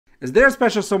Is there a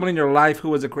special someone in your life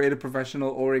who is a creative professional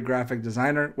or a graphic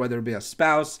designer, whether it be a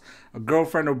spouse, a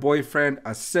girlfriend or boyfriend,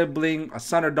 a sibling, a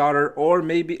son or daughter, or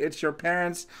maybe it's your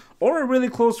parents or a really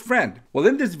close friend? Well,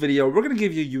 in this video, we're going to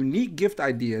give you unique gift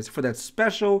ideas for that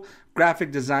special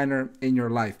graphic designer in your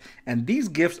life. And these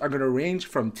gifts are going to range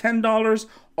from $10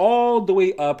 all the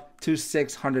way up to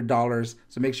 $600.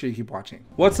 So make sure you keep watching.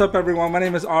 What's up, everyone? My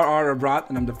name is RR Abrat,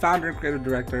 and I'm the founder and creative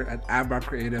director at Abrat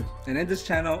Creative. And in this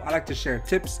channel, I like to share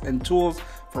tips and tools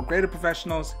for creative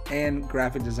professionals and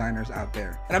graphic designers out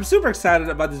there. And I'm super excited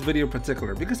about this video in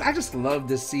particular because I just love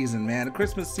this season, man. The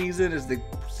Christmas season is the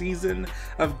season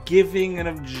of giving and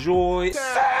of joy.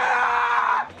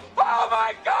 Santa! Oh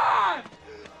my God!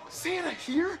 Santa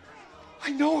here?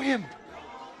 I know him.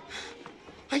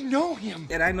 I know him.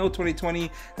 And I know 2020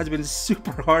 has been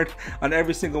super hard on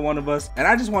every single one of us. And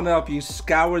I just want to help you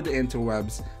scour the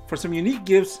interwebs for some unique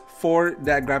gifts for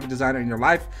that graphic designer in your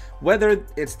life, whether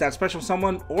it's that special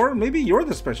someone or maybe you're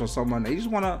the special someone. You just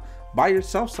want to buy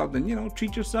yourself something, you know,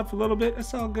 treat yourself a little bit.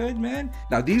 It's all good, man.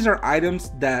 Now, these are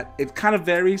items that it kind of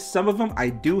varies. Some of them I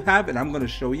do have and I'm going to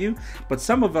show you, but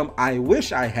some of them I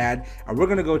wish I had, and we're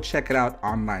going to go check it out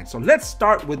online. So let's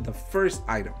start with the first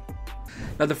item.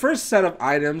 Now, the first set of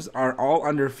items are all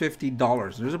under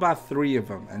 $50. There's about 3 of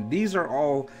them, and these are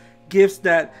all gifts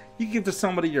that you give to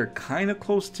somebody you're kind of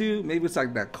close to. Maybe it's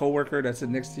like that coworker that's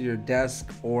next to your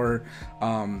desk, or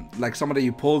like somebody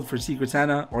you pulled for Secret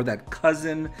Santa, or that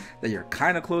cousin that you're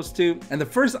kind of close to. And the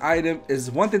first item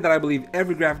is one thing that I believe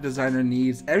every graphic designer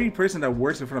needs. Every person that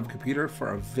works in front of a computer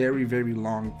for a very, very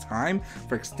long time,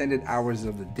 for extended hours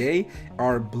of the day,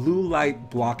 are blue light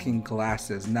blocking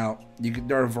glasses. Now,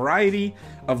 there are a variety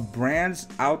of brands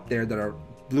out there that are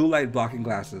blue light blocking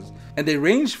glasses, and they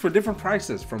range for different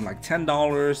prices from like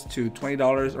 $10 to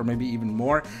 $20 or maybe even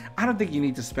more. I don't think you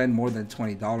need to spend more than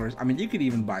 $20. I mean, you could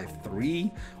even buy 3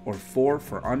 or 4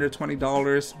 for under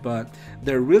 $20, but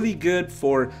they're really good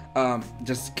for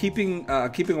just keeping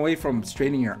away from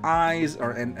straining your eyes,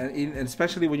 or and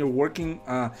especially when you're working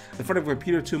in front of a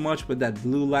computer too much with that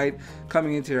blue light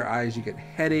coming into your eyes. You get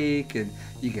headache and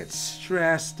you get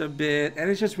stressed a bit, and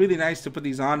it's just really nice to put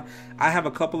these on. I have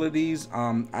a couple of these.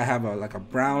 I have like a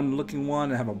brown looking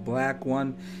one, I have a black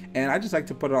one, and I just like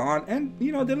to put it on, and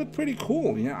you know, they look pretty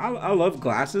cool. You know, I love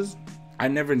glasses. I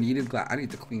never needed I need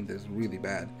to clean this really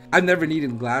bad. I've never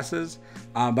needed glasses,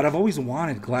 but I've always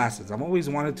wanted glasses. I've always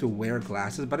wanted to wear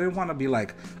glasses, but I didn't want to be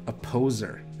like a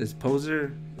poser. Is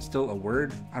poser still a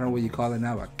word? I don't know what you call it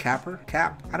now. A capper?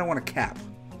 Cap? I don't want a cap.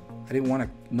 I didn't want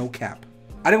no cap.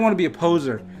 I didn't want to be a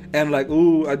poser and like,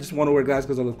 ooh, I just want to wear glasses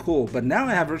because I look cool. But now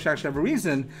I actually have a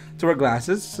reason to wear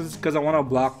glasses, because I want to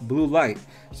block blue light.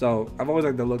 So I've always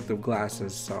liked the look of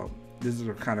glasses, so these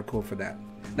are kind of cool for that.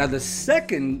 Now, the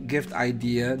second gift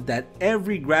idea that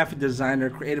every graphic designer,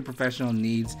 creative professional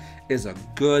needs is a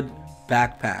good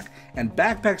backpack. And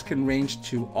backpacks can range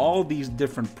to all these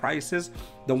different prices.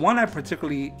 The one I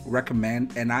particularly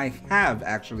recommend, and I have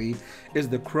actually, is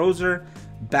the Crozer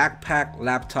backpack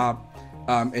laptop.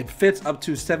 It fits up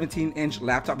to 17-inch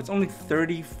laptop. It's only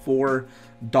 $34,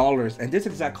 and this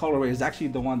exact colorway is actually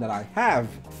the one that I have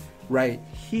right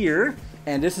here.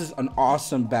 And this is an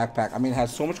awesome backpack. I mean, it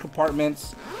has so much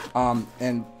compartments,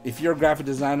 and if you're a graphic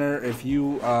designer, if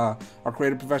you are a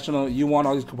creative professional, you want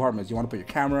all these compartments. You want to put your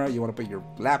camera, you want to put your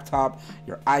laptop,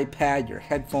 your iPad, your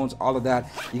headphones, all of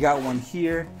that. You got one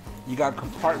here. You got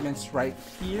compartments right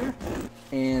here,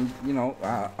 and you know,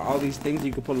 all these things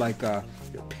you could put like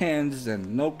your pens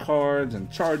and note cards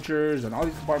and chargers and all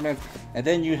these compartments. And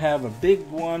then you have a big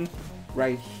one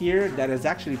right here that is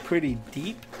actually pretty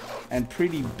deep and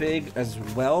pretty big as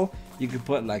well. You could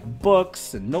put like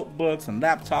books and notebooks and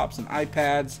laptops and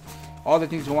iPads, all the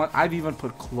things you want. I've even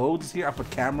put clothes here. I put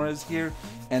cameras here,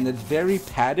 and it's very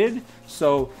padded,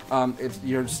 so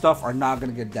your stuff are not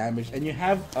going to get damaged. And you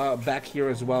have back here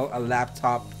as well a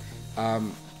laptop,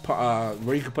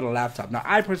 where you could put a laptop. Now,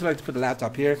 I personally like to put the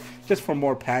laptop here just for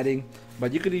more padding,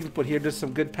 but you could even put here, there's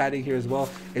some good padding here as well.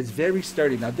 It's very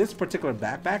sturdy. Now, this particular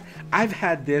backpack, I've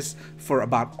had this for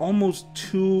about almost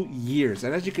 2 years,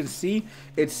 and as you can see,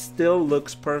 it still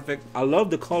looks perfect. I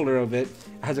love the color of it.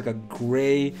 It has like a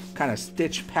gray kind of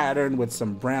stitch pattern with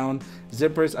some brown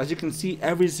zippers. As you can see,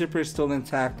 every zipper is still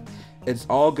intact. It's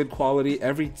all good quality.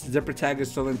 Every zipper tag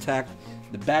is still intact.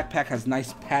 The backpack has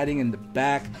nice padding in the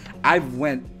back. I've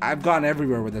gone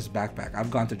everywhere with this backpack.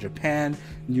 I've gone to Japan,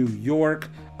 New York,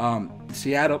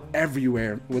 Seattle,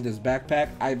 everywhere with this backpack.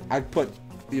 I put,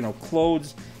 you know,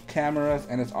 clothes, cameras,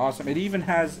 and it's awesome. It even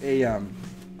has a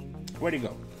where'd it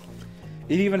go?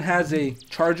 It even has a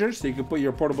charger, so you can put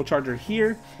your portable charger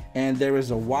here, and there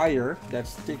is a wire that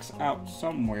sticks out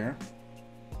somewhere.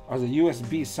 There's a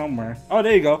USB somewhere. Oh,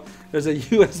 there you go. There's a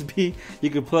USB. You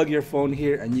can plug your phone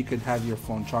here and you could have your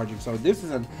phone charging. So this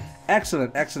is an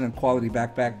excellent quality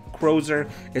backpack. Crozer,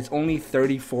 it's only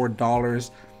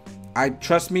 $34.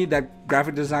 Trust me, that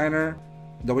graphic designer,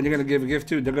 the one you're gonna give a gift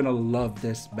to, they're gonna love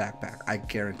this backpack. I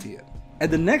guarantee it. And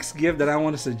the next gift that I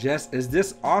want to suggest is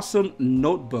this awesome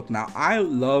notebook. Now, I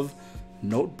love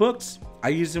notebooks. I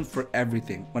use them for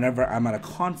everything. Whenever I'm at a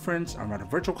conference, I'm at a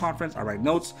virtual conference, I write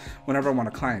notes. Whenever I want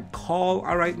a client call,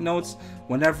 I write notes.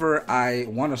 Whenever I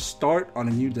want to start on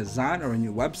a new design or a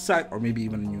new website or maybe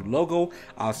even a new logo,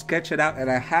 I'll sketch it out,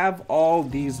 and I have all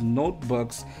these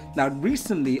notebooks. Now,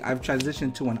 recently I've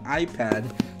transitioned to an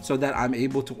iPad so that I'm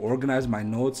able to organize my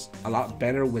notes a lot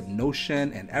better with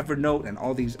Notion and Evernote and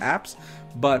all these apps,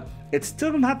 but it's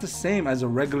still not the same as a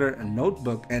regular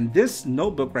notebook. And this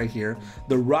notebook right here,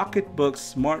 the Rocketbook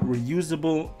Smart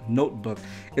Reusable Notebook,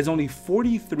 is only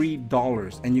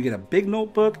 $43, and you get a big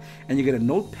notebook and you get a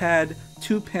notepad,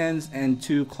 2 pens, and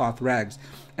 2 cloth rags.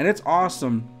 And it's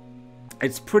awesome.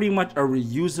 It's pretty much a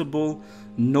reusable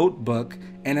notebook,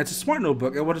 and it's a smart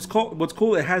notebook. And what's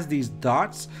cool, it has these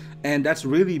dots, and that's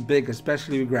really big,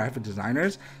 especially with graphic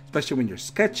designers, especially when you're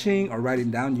sketching or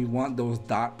writing down. You want those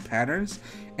dot patterns,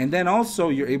 and then also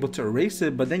you're able to erase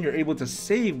it, but then you're able to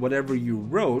save whatever you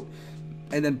wrote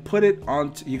and then put it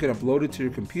on. You could upload it to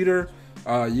your computer.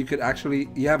 You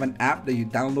have an app that you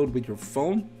download with your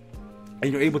phone,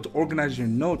 and you're able to organize your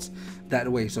notes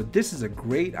that way. So this is a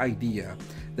great idea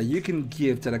that you can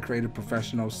give to the creative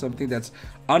professional, something that's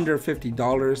under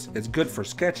 $50. It's good for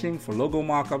sketching, for logo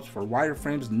mockups, for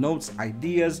wireframes, notes,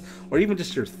 ideas, or even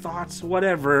just your thoughts,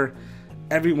 whatever.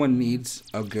 Everyone needs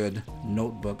a good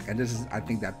notebook, and this is, I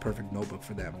think, that perfect notebook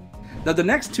for them. Now, the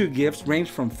next 2 gifts range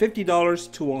from $50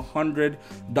 to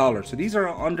 $100. So these are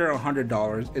under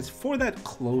 $100. It's for that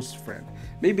close friend.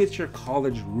 Maybe it's your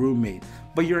college roommate,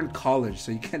 but you're in college,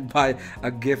 so you can't buy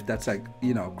a gift that's like,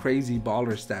 you know, crazy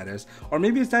baller status. Or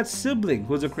maybe it's that sibling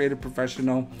who's a creative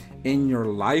professional in your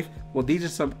life. Well, these are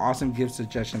some awesome gift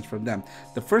suggestions from them.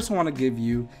 The first one I want to give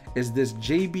you is this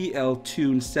JBL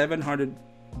Tune 700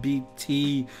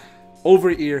 BT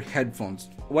over-ear headphones,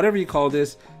 whatever you call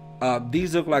this.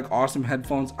 These look like awesome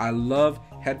headphones. I love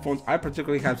headphones. I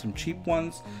particularly have some cheap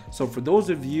ones. So for those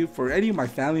of you, for any of my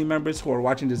family members who are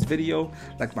watching this video,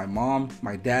 like my mom,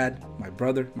 my dad, my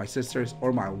brother, my sisters,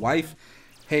 or my wife,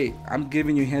 hey, I'm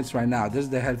giving you hints right now. This is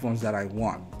the headphones that I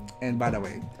want. And by the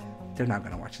way, they're not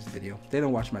gonna watch this video. They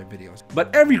don't watch my videos.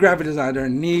 But every graphic designer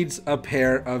needs a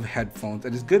pair of headphones.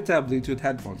 And it's good to have Bluetooth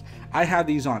headphones. I have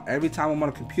these on every time I'm on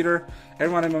a computer.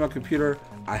 Every time I'm on a computer,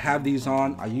 I have these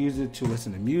on. I use it to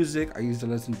listen to music. I use it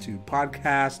to listen to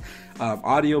podcasts,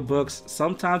 audiobooks.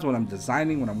 Sometimes when I'm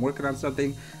designing, when I'm working on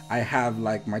something, I have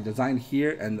like my design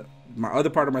here, and my other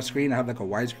part of my screen, I have like a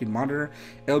widescreen monitor.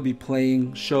 It'll be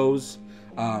playing shows.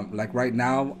 Like right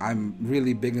now, I'm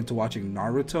really big into watching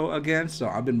Naruto again, so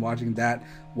I've been watching that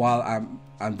while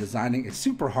I'm designing. It's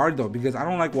super hard though, because I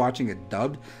don't like watching it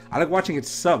dubbed. I like watching it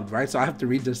subbed, right? So I have to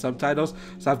read the subtitles,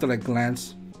 so I have to like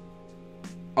glance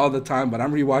all the time. But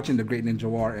I'm rewatching The Great Ninja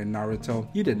War and Naruto.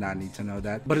 You did not need to know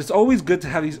that. But it's always good to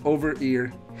have these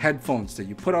over-ear headphones that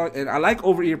you put on. And I like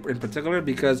over-ear in particular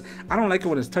because I don't like it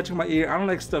when it's touching my ear. I don't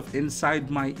like stuff inside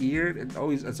my ear. It's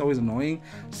always annoying.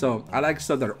 So I like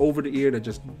stuff that are over the ear, that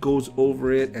just goes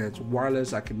over it, and it's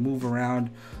wireless. I can move around,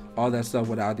 all that stuff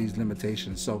without these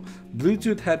limitations. So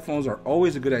Bluetooth headphones are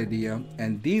always a good idea,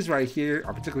 and these right here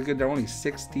are particularly good. They're only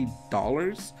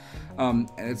 $60, and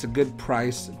it's a good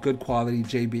price, good quality.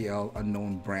 JBL, a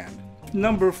known brand.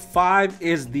 Number 5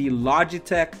 is the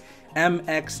Logitech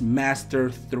MX Master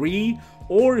 3,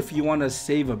 or if you want to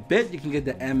save a bit, you can get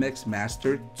the MX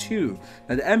Master 2.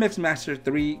 Now the MX Master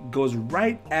 3 goes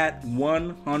right at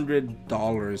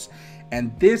 $100,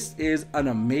 and this is an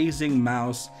amazing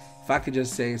mouse. If I could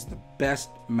just say, it's the best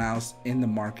mouse in the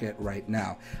market right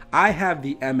now. I have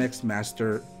the MX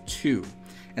Master 2,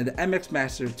 and the MX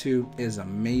Master 2 is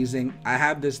amazing. I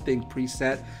have this thing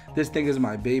preset. This thing is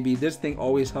my baby. This thing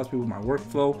always helps me with my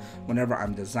workflow whenever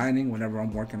I'm designing, whenever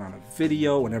I'm working on a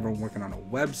video, whenever I'm working on a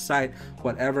website,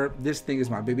 whatever. This thing is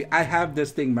my baby. I have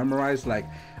this thing memorized. Like,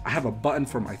 I have a button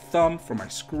for my thumb, for my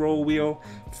scroll wheel,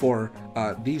 for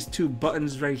these 2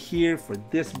 buttons right here, for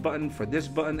this button,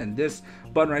 and this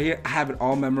button right here. I have it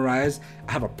all memorized.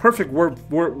 I have a perfect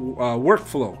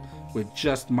workflow with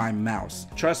just my mouse.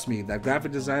 Trust me, that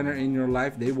graphic designer in your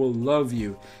life, they will love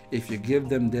you if you give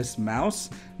them this mouse.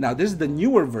 Now, this is the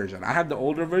newer version. I have the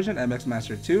older version, MX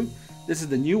Master 2. This is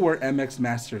the newer MX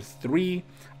Master 3.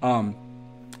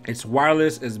 It's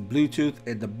wireless, it's Bluetooth,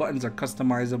 and the buttons are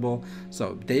customizable.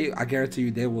 So I guarantee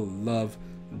you, they will love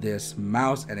this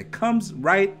mouse, and it comes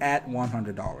right at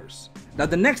 $100. Now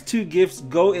the next two gifts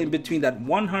go in between that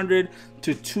 $100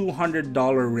 to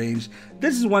 $200 range.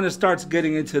 This is when it starts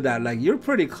getting into that, like, you're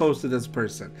pretty close to this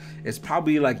person. It's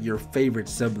probably like your favorite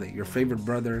sibling, your favorite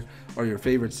brother, or your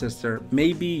favorite sister.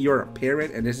 Maybe you're a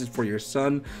parent and this is for your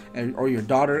son or your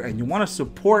daughter, and you want to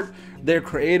support their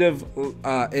creative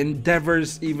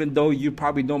endeavors, even though you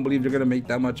probably don't believe they're gonna make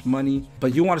that much money,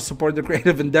 but you want to support their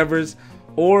creative endeavors.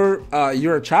 Or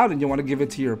you're a child and you want to give it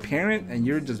to your parent and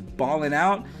you're just balling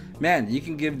out. Man, you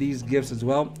can give these gifts as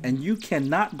well, and you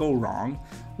cannot go wrong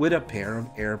with a pair of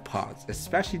AirPods,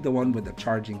 especially the one with the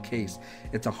charging case.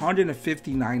 It's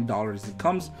 $159. It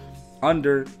comes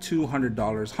under $200.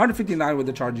 $159 with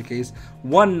the charging case,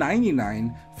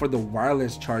 $199 for the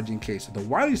wireless charging case. So the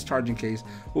wireless charging case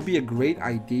will be a great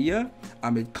idea.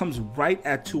 It comes right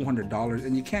at $200,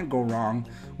 and you can't go wrong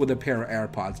with a pair of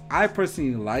AirPods. I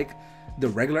personally like the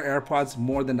regular AirPods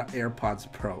more than the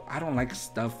AirPods Pro. I don't like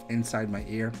stuff inside my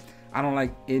ear. I don't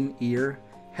like in-ear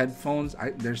headphones.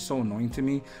 They're so annoying to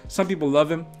me. Some people love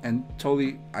them, and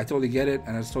I totally get it,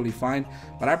 and it's totally fine.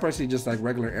 But I personally just like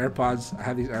regular AirPods. I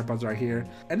have these AirPods right here,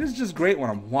 and it's just great when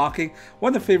I'm walking.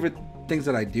 One of the favorite things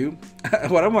that I do,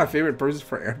 one of my favorite purchases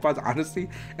for AirPods, honestly,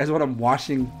 is when I'm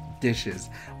washing dishes.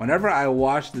 Whenever I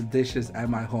wash the dishes at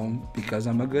my home, because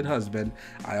I'm a good husband,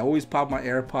 I always pop my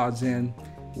AirPods in,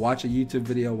 watch a YouTube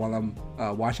video while I'm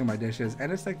washing my dishes,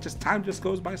 and it's like, just time just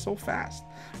goes by so fast,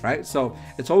 right? So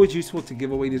it's always useful to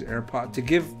give away these AirPods, to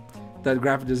give the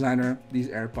graphic designer these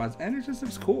AirPods, and it just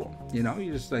looks cool, you know?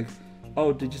 You're just like,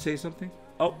 oh, did you say something?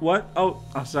 Oh, what? Oh,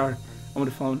 I'm sorry, I'm on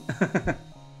the phone.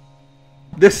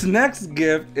 This next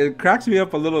gift, it cracks me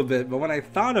up a little bit, but when I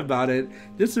thought about it,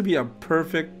 this would be a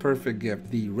perfect gift.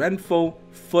 The Renfo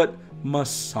foot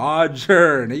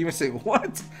massager. Now you may say,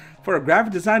 what? For a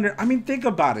graphic designer? I mean, think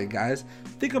about it, guys.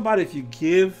 Think about if you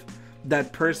give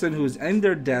that person who's in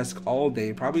their desk all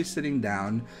day, probably sitting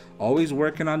down, always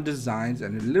working on designs,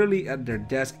 and literally at their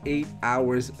desk 8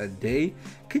 hours a day.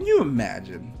 Can you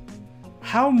imagine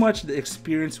how much the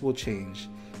experience will change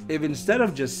if instead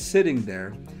of just sitting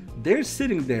there, they're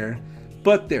sitting there,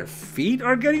 but their feet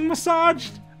are getting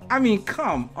massaged? I mean,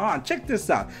 come on, check this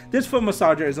out. This foot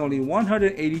massager is only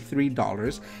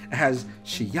 $183. It has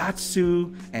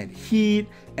shiatsu and heat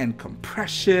and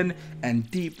compression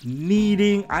and deep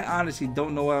kneading. I honestly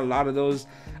don't know what a lot of those,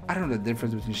 I don't know the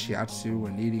difference between shiatsu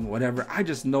and kneading, whatever. I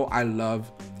just know I love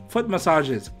foot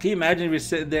massages. Can you imagine if you're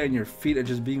sitting there and your feet are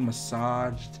just being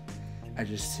massaged and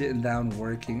just sitting down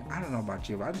working? I don't know about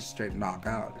you, but I just straight knock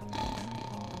out.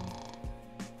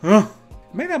 Huh?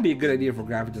 May not be a good idea for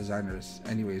graphic designers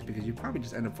anyways, because you probably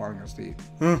just end up falling asleep.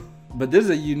 But this is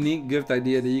a unique gift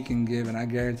idea that you can give, and I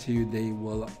guarantee you they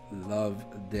will love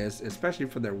this, especially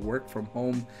for their work from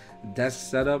home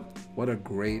desk setup. What a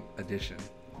great addition.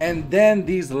 And then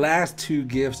these last two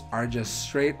gifts are just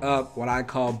straight up what I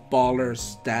call baller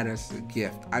status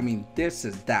gift. I mean, this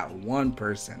is that one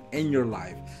person in your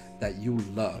life that you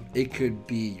love. It could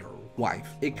be your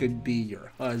wife, it could be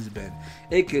your husband,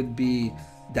 it could be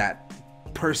that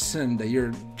person that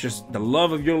you're just the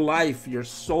love of your life, your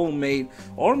soulmate,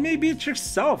 or maybe it's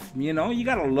yourself. You know, you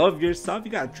gotta love yourself,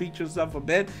 you gotta treat yourself a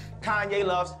bit. Kanye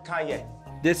loves Kanye.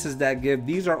 This is that gift.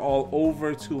 These are all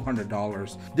over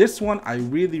 $200. This one I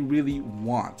really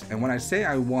want, and when I say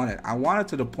I want it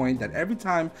to the point that every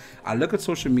time I look at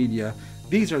social media,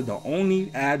 these are the only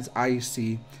ads I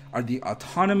see are the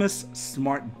autonomous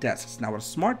smart desks. Now, a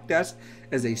smart desk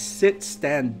is a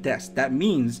sit-stand desk. That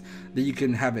means that you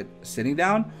can have it sitting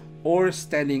down or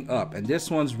standing up, and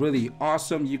this one's really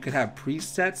awesome. You could have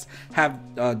presets, have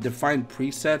defined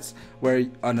presets where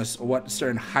on what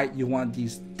certain height you want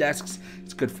these desks.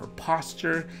 It's good for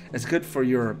posture, it's good for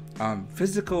your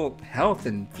physical health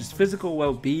and physical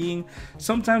well-being.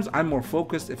 Sometimes I'm more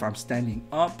focused if I'm standing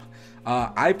up.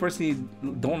 I personally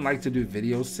don't like to do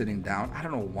videos sitting down. I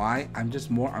don't know why. I'm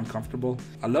just more uncomfortable.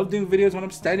 I love doing videos when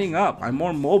I'm standing up. I'm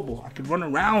more mobile. I could run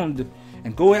around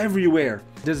and go everywhere.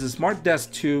 There's a smart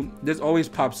desk too. This always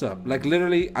pops up. Like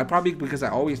literally, because I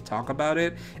always talk about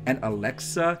it, and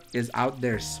Alexa is out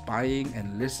there spying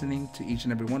and listening to each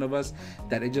and every one of us,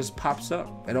 that it just pops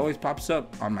up. It always pops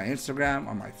up on my Instagram,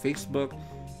 on my Facebook.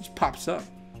 It just pops up.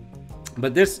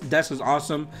 But this desk is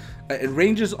awesome. It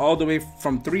ranges all the way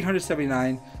from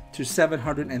 $379 to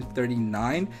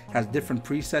 $739. Has different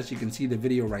presets. You can see the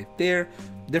video right there.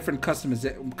 Different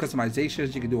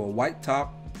customizations. You can do a white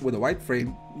top with a white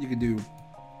frame. You can do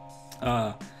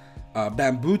a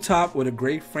bamboo top with a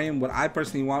gray frame. What I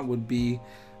personally want would be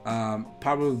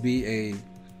probably a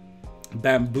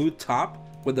bamboo top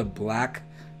with a black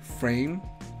frame.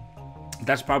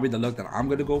 that's probably the look that I'm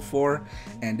gonna go for.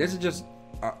 And this is just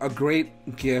a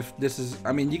great gift. This is,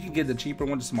 I mean, you can get the cheaper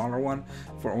one, the smaller one,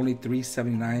 for only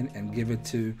 $379 and give it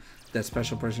to that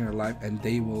special person in your life, and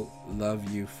they will love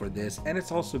you for this. And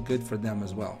it's also good for them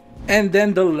as well. And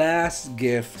then the last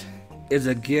gift is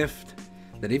a gift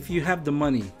that if you have the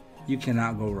money, you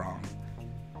cannot go wrong.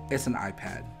 It's an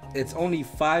iPad. It's only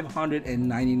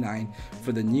 $599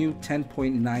 for the new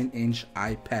 10.9-inch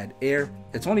iPad Air.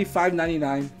 It's only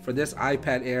 $599 for this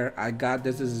iPad Air. I got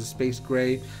this. This is a space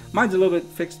gray. Mine's a little bit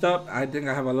fixed up. I think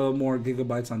I have a little more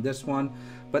gigabytes on this one.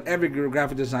 But every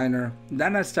graphic designer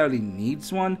not necessarily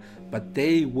needs one, but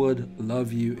they would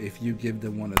love you if you give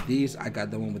them one of these. I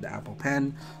got the one with the Apple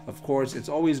Pen. Of course, it's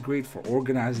always great for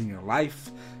organizing your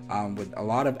life with a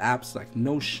lot of apps like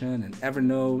Notion and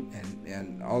Evernote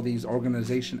and all these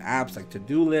organization apps like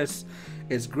to-do lists.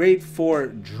 It's great for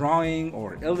drawing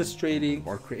or illustrating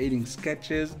or creating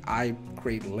sketches. I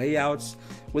create layouts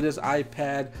with this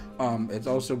iPad. It's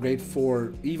also great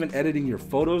for even editing your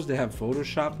photos. They have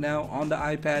Photoshop now on the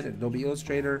iPad, Adobe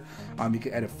Illustrator. You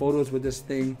can edit photos with this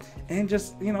thing and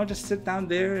just, you know, just sit down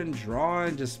there and draw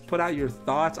and just put out your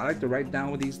thoughts. I like to write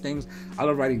down with these things. I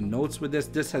love writing notes with this.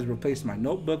 This has replaced my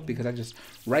notebook because I just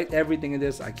write everything in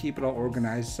this. I keep it all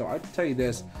organized. So I tell you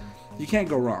this, you can't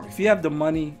go wrong. If you have the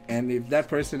money and if that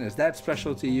person is that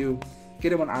special to you,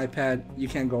 get him an iPad. You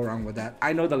can't go wrong with that.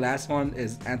 I know the last one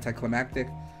is anticlimactic.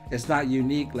 It's not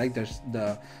unique like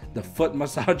the foot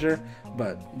massager,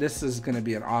 but this is going to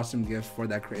be an awesome gift for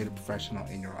that creative professional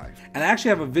in your life. And I actually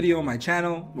have a video on my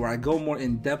channel where I go more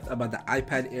in depth about the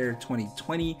iPad Air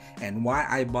 2020 and why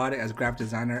I bought it as a graphic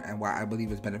designer and why I believe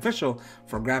it's beneficial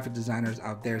for graphic designers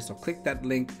out there. So click that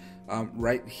link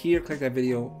right here, click that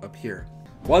video up here.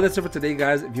 Well, that's it for today,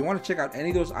 guys. If you want to check out any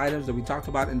of those items that we talked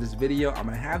about in this video, I'm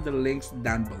going to have the links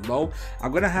down below.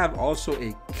 I'm going to have also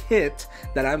a kit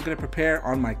that I'm going to prepare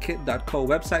on my kit.co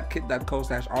website,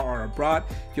 kit.co/rrabroad,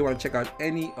 if you want to check out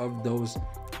any of those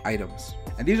items.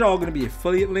 And these are all going to be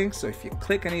affiliate links, so if you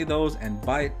click any of those and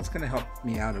buy it, it's going to help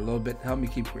me out a little bit, help me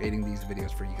keep creating these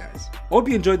videos for you guys. Hope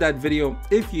you enjoyed that video.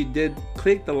 If you did,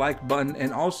 click the like button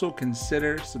and also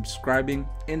consider subscribing.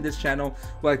 In this channel,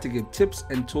 we like to give tips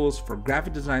and tools for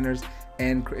graphic designers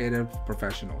and creative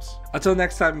professionals. Until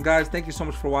next time, guys, thank you so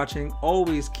much for watching.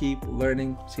 Always keep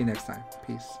learning. See you next time.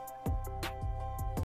 Peace.